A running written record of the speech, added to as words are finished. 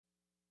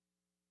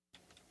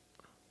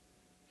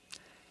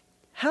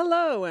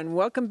Hello and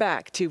welcome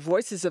back to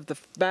Voices of the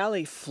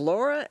Valley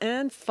Flora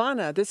and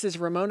Fauna. This is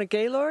Ramona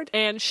Gaylord.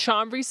 And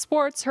Chambry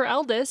Sports, her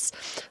eldest.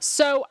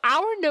 So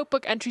our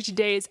notebook entry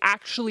today is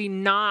actually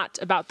not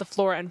about the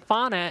flora and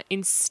fauna.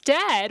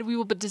 Instead, we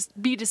will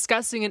be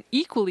discussing an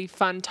equally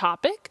fun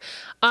topic.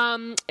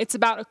 It's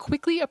about a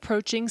quickly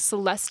approaching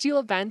celestial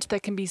event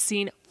that can be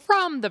seen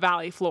from the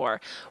valley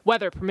floor,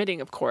 weather permitting,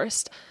 of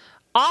course.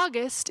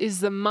 August is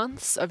the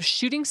months of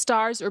shooting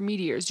stars or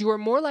meteors. You are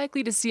more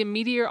likely to see a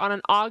meteor on an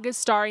August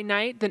starry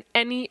night than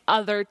any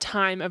other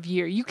time of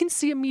year. You can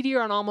see a meteor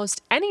on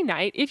almost any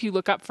night if you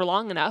look up for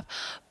long enough.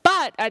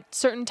 But at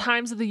certain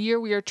times of the year,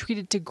 we are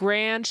treated to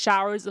grand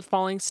showers of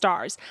falling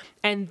stars.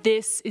 And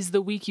this is the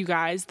week, you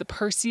guys, the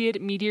Perseid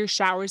Meteor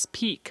showers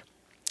peak.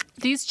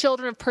 These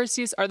children of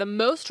Perseids are the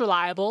most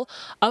reliable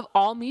of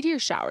all meteor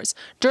showers.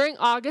 During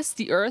August,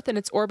 the Earth in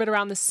its orbit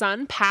around the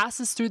Sun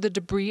passes through the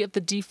debris of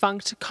the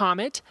defunct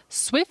comet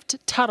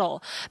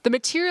Swift-Tuttle. The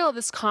material of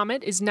this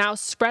comet is now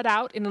spread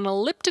out in an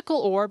elliptical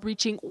orb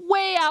reaching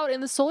way out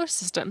in the solar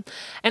system.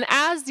 And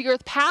as the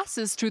Earth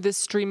passes through this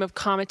stream of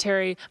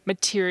cometary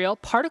material,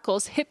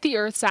 particles hit the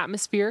Earth's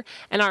atmosphere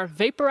and are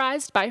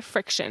vaporized by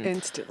friction.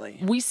 Instantly.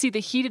 We see the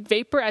heated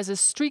vapor as a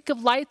streak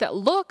of light that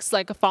looks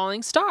like a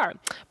falling star,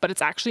 but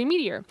it's actually a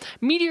meteor.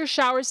 Meteor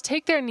showers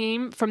take their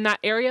name from that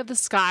area of the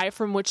sky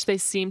from which they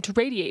seem to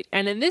radiate.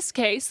 And in this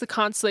case, the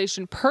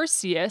constellation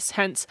Perseus,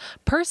 hence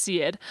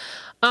Perseid.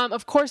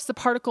 Of course, the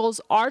particles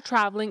are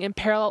traveling in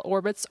parallel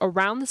orbits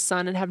around the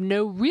sun and have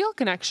no real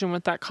connection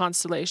with that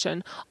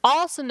constellation.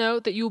 Also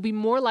note that you will be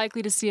more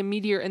likely to see a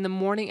meteor in the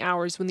morning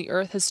hours when the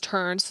Earth has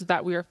turned so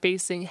that we are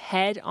facing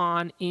head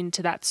on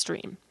into that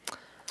stream.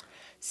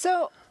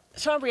 So,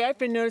 Chambry, I've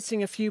been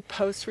noticing a few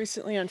posts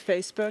recently on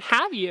Facebook.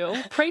 Have you?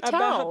 Pray tell.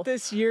 About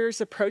this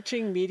year's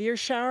approaching meteor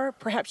shower.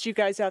 Perhaps you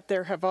guys out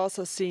there have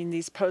also seen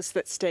these posts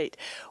that state,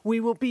 "We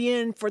will be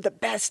in for the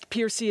best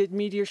Perseid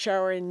meteor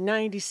shower in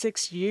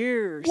 96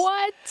 years.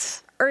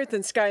 What? Earth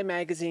and Sky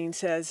magazine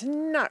says,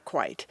 not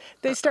quite.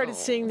 They started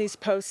seeing these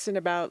posts in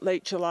about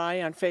late July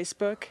on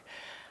Facebook.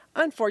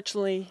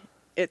 Unfortunately,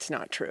 it's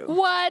not true.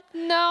 What?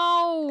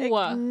 No.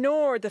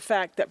 Ignore the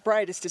fact that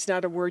brightest is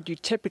not a word you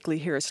typically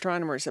hear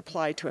astronomers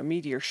apply to a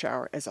meteor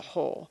shower as a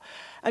whole.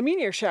 A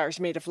meteor shower is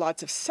made of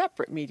lots of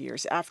separate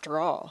meteors, after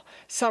all.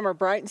 Some are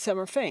bright and some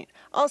are faint.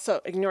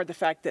 Also, ignore the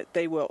fact that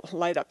they will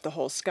light up the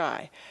whole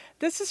sky.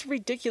 This is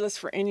ridiculous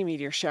for any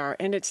meteor shower,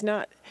 and it's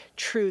not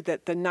true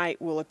that the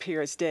night will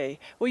appear as day.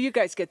 Well, you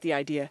guys get the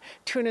idea.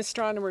 To an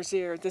astronomer's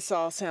ear, this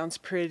all sounds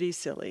pretty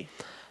silly.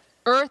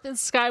 Earth and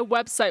Sky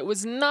website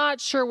was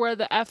not sure where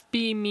the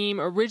FB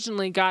meme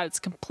originally got its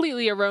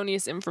completely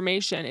erroneous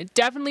information. It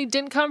definitely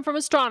didn't come from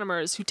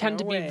astronomers who tend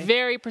to be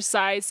very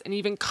precise and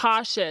even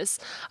cautious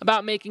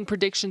about making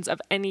predictions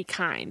of any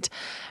kind.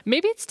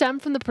 Maybe it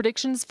stemmed from the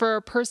predictions for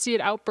a Perseid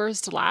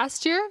outburst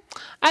last year?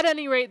 At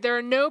any rate, there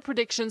are no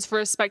predictions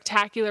for a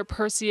spectacular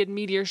Perseid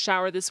meteor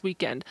shower this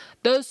weekend.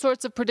 Those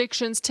sorts of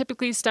predictions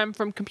typically stem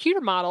from computer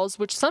models,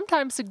 which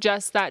sometimes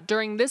suggest that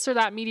during this or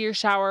that meteor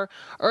shower,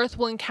 Earth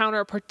will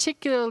encounter a particularly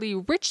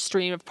rich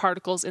stream of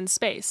particles in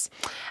space.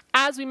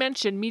 As we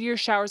mentioned, meteor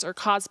showers are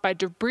caused by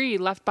debris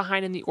left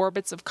behind in the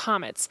orbits of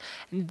comets,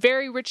 and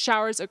very rich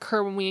showers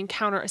occur when we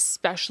encounter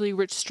especially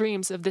rich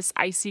streams of this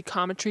icy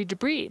cometary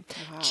debris.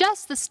 Wow.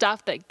 Just the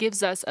stuff that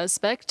gives us a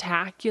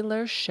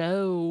spectacular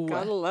show.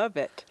 Gotta love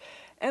it.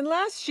 And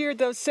last year,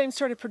 those same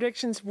sort of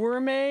predictions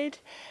were made,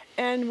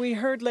 and we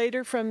heard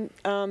later from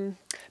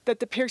that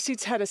the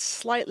Perseids had a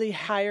slightly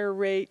higher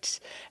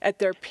rate at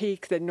their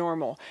peak than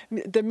normal.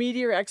 The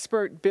meteor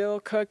expert Bill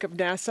Cook of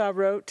NASA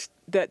wrote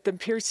that the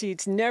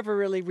Perseids never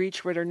really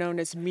reach what are known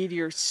as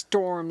meteor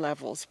storm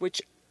levels, which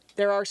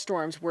there are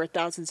storms where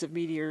thousands of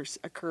meteors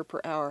occur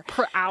per hour.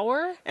 Per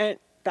hour? And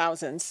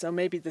thousands, so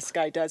maybe the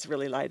sky does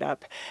really light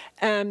up.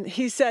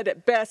 He said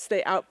at best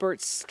they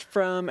outburst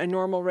from a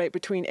normal rate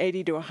between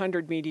 80 to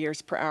 100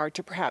 meteors per hour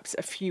to perhaps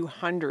a few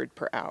hundred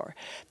per hour.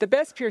 The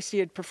best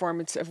Perseid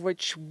performance of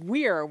which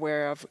we are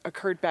aware of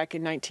occurred back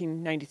in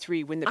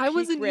 1993 when the peak rate... I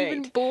wasn't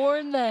even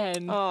born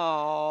then.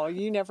 Oh,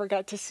 you never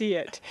got to see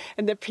it.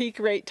 And the peak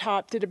rate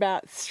topped at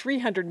about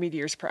 300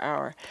 meteors per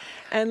hour.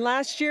 And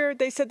last year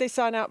they said they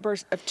saw an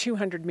outburst of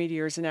 200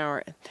 meteors an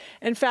hour.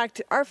 In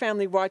fact, our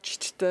family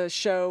watched the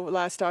show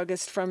last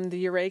August from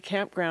the Uray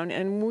campground,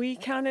 and we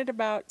counted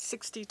about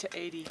 60 to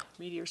 80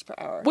 meteors per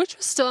hour. Which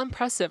was still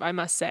impressive, I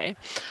must say.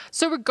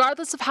 So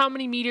regardless of how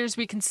many meteors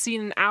we can see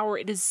in an hour,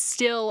 it is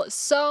still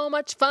so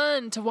much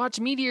fun to watch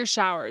meteor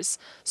showers.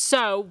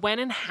 So when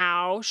and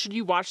how should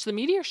you watch the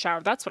meteor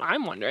shower? That's what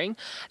I'm wondering.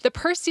 The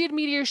Perseid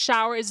meteor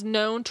shower is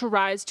known to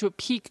rise to a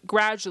peak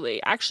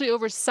gradually, actually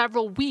over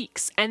several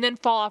weeks, and then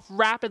fall off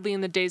rapidly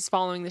in the days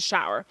following the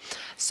shower.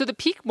 So the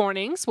peak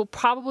mornings will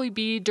probably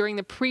be during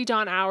the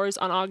pre-dawn hours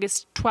on August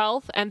August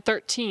 12th and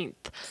 13th.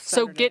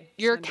 So get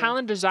your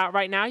calendars out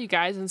right now, you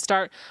guys, and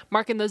start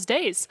marking those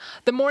days.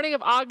 The morning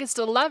of August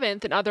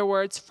 11th, in other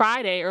words,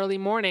 Friday, early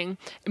morning,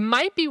 it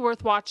might be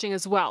worth watching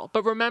as well.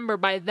 But remember,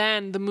 by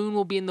then, the moon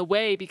will be in the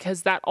way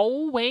because that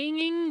old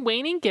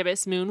waning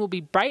gibbous moon will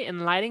be bright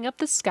and lighting up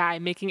the sky,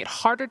 making it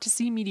harder to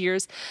see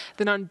meteors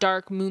than on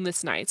dark,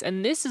 moonless nights.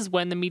 And this is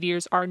when the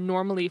meteors are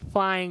normally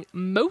flying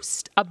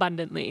most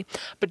abundantly.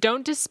 But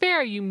don't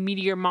despair, you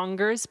meteor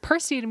mongers.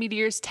 Perseid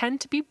meteors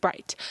tend to be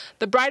bright.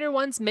 The brighter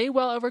ones may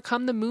well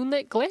overcome the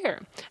moonlit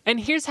glare. And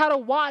here's how to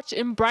watch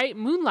in bright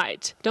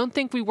moonlight. Don't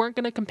think we weren't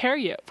going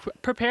to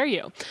prepare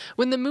you.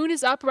 When the moon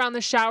is up around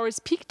the shower's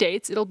peak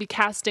dates, it'll be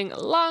casting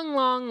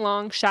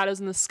long shadows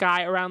in the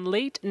sky around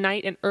late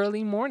night and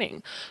early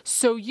morning.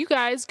 So you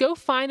guys go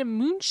find a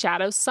moon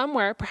shadow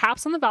somewhere,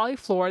 perhaps on the valley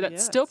floor, that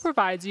still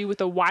provides you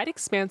with a wide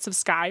expanse of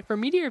sky for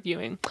meteor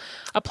viewing.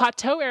 A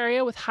plateau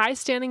area with high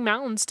standing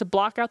mountains to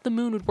block out the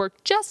moon would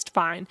work just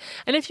fine.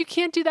 And if you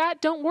can't do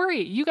that, don't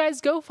worry. You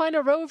guys go find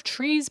a row of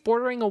trees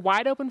bordering a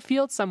wide open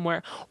field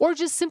somewhere, or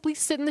just simply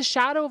sit in the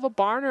shadow of a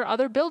barn or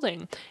other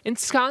building,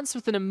 ensconced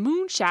within a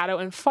moon shadow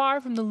and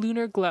far from the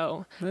lunar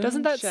glow.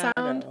 Doesn't that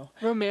sound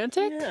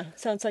romantic? Yeah,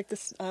 sounds like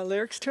the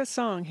lyrics to a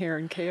song here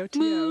in KOTO.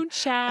 Moon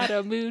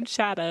shadow, moon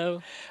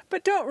shadow.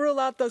 But don't rule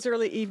out those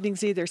early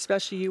evenings either,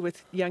 especially you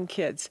with young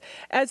kids.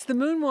 As the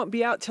moon won't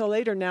be out till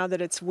later now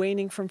that it's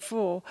waning from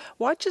full,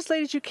 watch as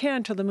late as you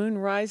can till the moon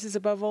rises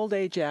above old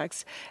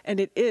Ajax, and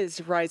it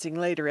is rising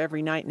later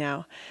every night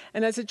now.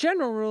 And as a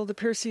general rule, the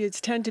Perseids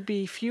tend to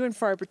be few and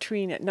far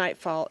between at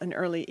nightfall and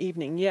early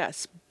evening,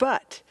 yes.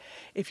 But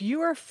if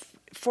you are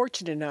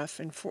fortunate enough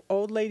and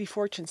old lady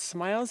fortune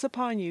smiles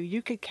upon you,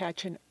 you could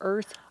catch an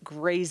earth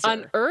grazer.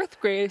 An earth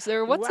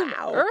grazer? What's an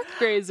earth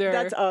grazer?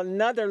 That's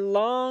another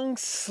long,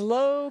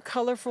 slow,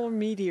 colorful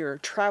meteor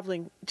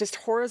traveling just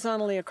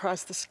horizontally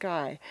across the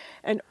sky.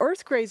 An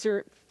earth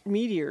grazer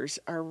meteors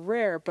are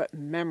rare but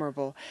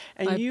memorable,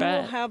 and you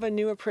will have a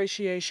new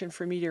appreciation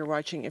for meteor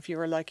watching if you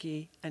are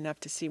lucky enough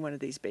to see one of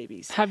these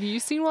babies. Have you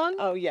seen one?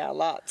 Oh yeah,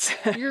 lots.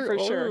 You're for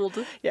old.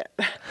 Sure. Yeah,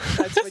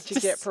 that's what you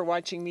get for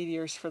watching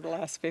meteors for the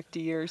last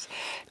 50 years.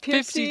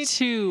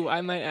 52,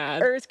 I might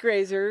add. Earth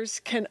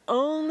grazers can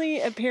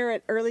only appear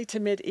at early to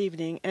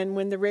mid-evening, and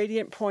when the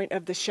radiant point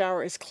of the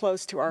shower is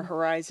close to our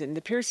horizon.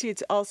 The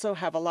Perseids also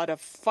have a lot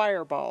of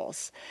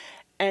fireballs.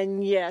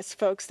 And yes,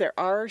 folks, there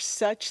are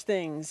such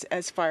things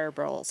as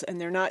fireballs, and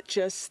they're not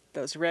just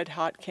those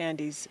red-hot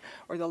candies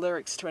or the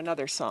lyrics to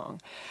another song.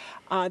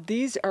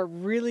 These are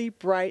really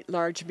bright,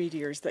 large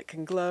meteors that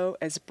can glow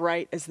as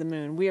bright as the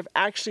moon. We have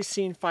actually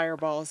seen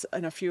fireballs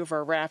in a few of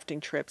our rafting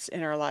trips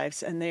in our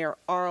lives, and they are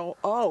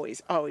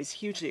always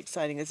hugely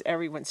exciting as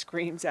everyone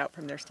screams out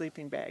from their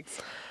sleeping bags.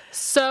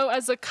 So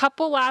as a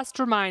couple last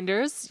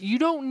reminders, you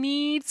don't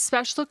need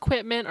special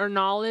equipment or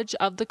knowledge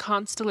of the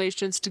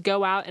constellations to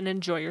go out and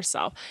enjoy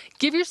yourself.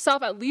 Give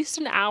yourself at least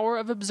an hour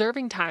of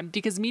observing time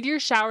because meteor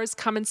showers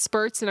come in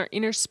spurts and are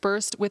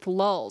interspersed with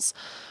lulls.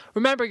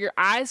 Remember, your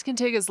eyes can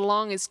take as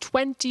long as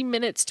 20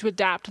 minutes to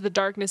adapt to the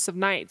darkness of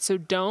night, so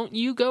don't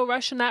you go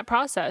rushing that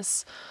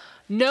process.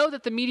 Know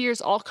that the meteors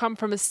all come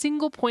from a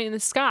single point in the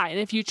sky, and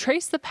if you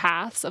trace the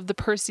paths of the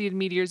Perseid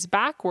meteors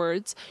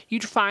backwards,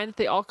 you'd find that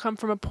they all come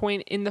from a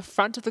point in the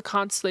front of the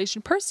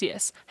constellation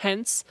Perseus,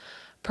 hence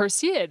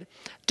Perseid.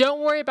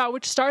 Don't worry about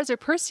which stars are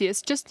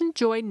Perseus, just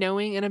enjoy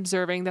knowing and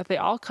observing that they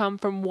all come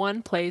from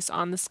one place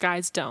on the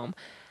sky's dome.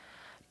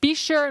 Be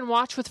sure and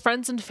watch with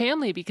friends and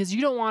family because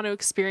you don't want to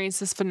experience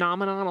this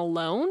phenomenon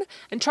alone,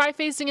 and try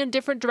facing in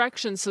different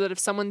directions so that if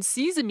someone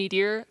sees a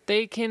meteor,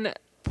 they can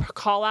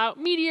call out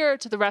meteor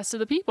to the rest of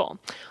the people.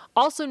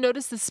 Also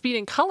notice the speed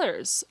and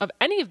colors of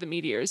any of the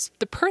meteors.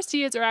 The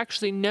Perseids are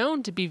actually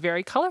known to be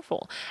very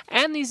colorful,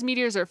 and these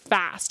meteors are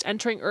fast,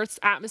 entering Earth's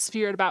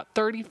atmosphere at about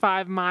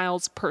 35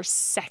 miles per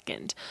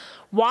second.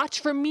 Watch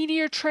for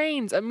meteor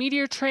trains. A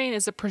meteor train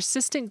is a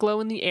persistent glow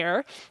in the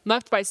air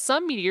left by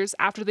some meteors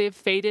after they have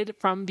faded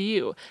from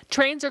view.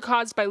 Trains are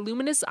caused by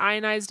luminous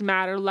ionized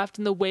matter left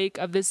in the wake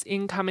of this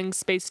incoming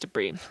space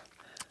debris.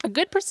 A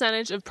good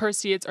percentage of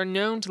Perseids are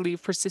known to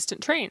leave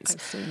persistent trains.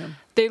 I've seen them.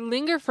 They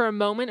linger for a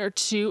moment or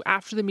two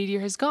after the meteor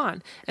has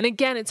gone. And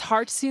again, it's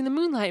hard to see in the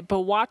moonlight,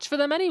 but watch for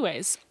them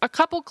anyways. A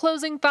couple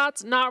closing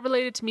thoughts not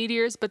related to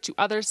meteors, but to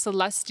other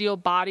celestial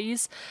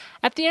bodies.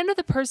 At the end of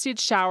the Perseid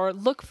shower,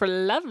 look for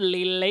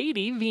lovely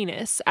Lady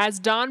Venus. As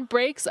dawn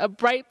breaks, a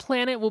bright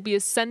planet will be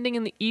ascending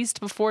in the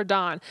east before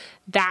dawn.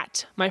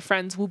 That, my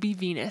friends, will be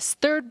Venus,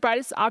 third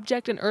brightest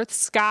object in Earth's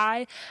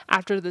sky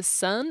after the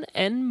sun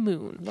and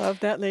moon.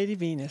 Love that Lady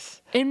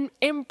Venus.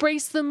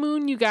 Embrace the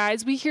moon, you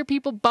guys. We hear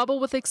people bubble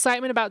with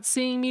excitement about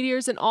seeing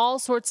meteors in all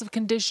sorts of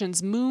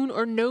conditions, moon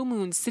or no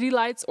moon, city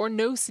lights or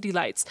no city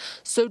lights.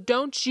 So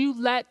don't you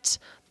let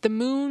the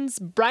moon's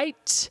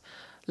bright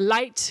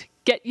light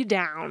get you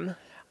down.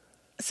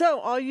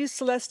 So, all you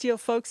celestial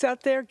folks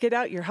out there, get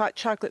out your hot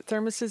chocolate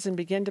thermoses and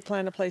begin to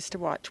plan a place to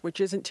watch, which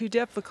isn't too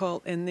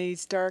difficult in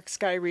these dark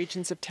sky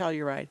regions of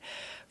Telluride.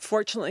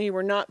 Fortunately,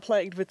 we're not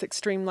plagued with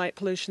extreme light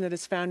pollution that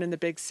is found in the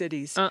big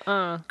cities.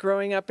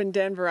 Growing up in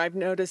Denver, I've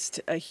noticed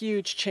a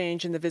huge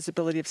change in the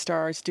visibility of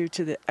stars due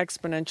to the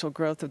exponential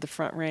growth of the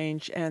Front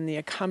Range and the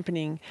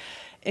accompanying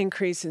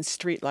increase in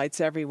streetlights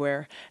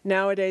everywhere.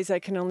 Nowadays, I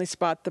can only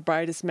spot the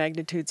brightest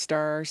magnitude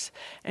stars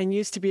and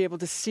used to be able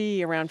to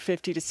see around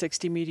 50 to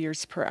 60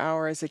 meteors per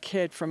hour as a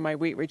kid from my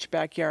Wheat Ridge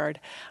backyard.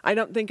 I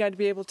don't think I'd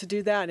be able to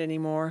do that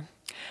anymore.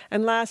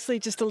 And lastly,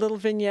 just a little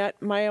vignette.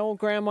 My old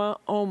grandma,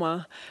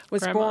 Oma,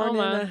 was born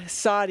in a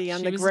Saudi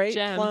on the Great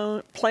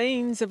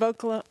Plains of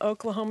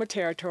Oklahoma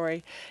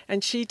Territory.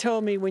 And she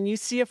told me, when you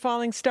see a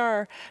falling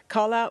star,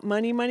 call out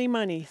money, money,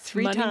 money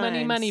 3 times. Money,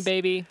 money, money,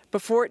 baby.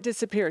 Before it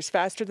disappears,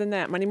 faster than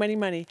that. Money, money,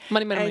 money.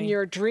 Money, money, and money.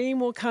 your dream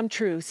will come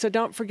true. So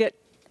don't forget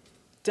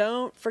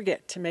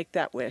to make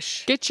that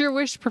wish. Get your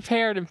wish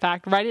prepared, in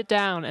fact. Write it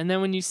down. And then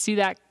when you see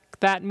that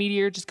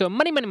meteor, just go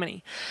money, money,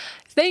 money.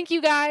 Thank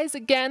you guys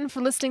again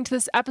for listening to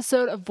this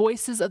episode of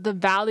Voices of the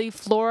Valley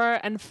Flora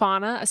and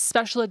Fauna, a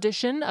special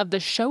edition of the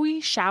Showy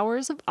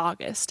Showers of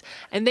August.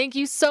 And thank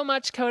you so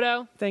much,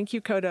 Kodo. Thank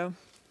you, Kodo.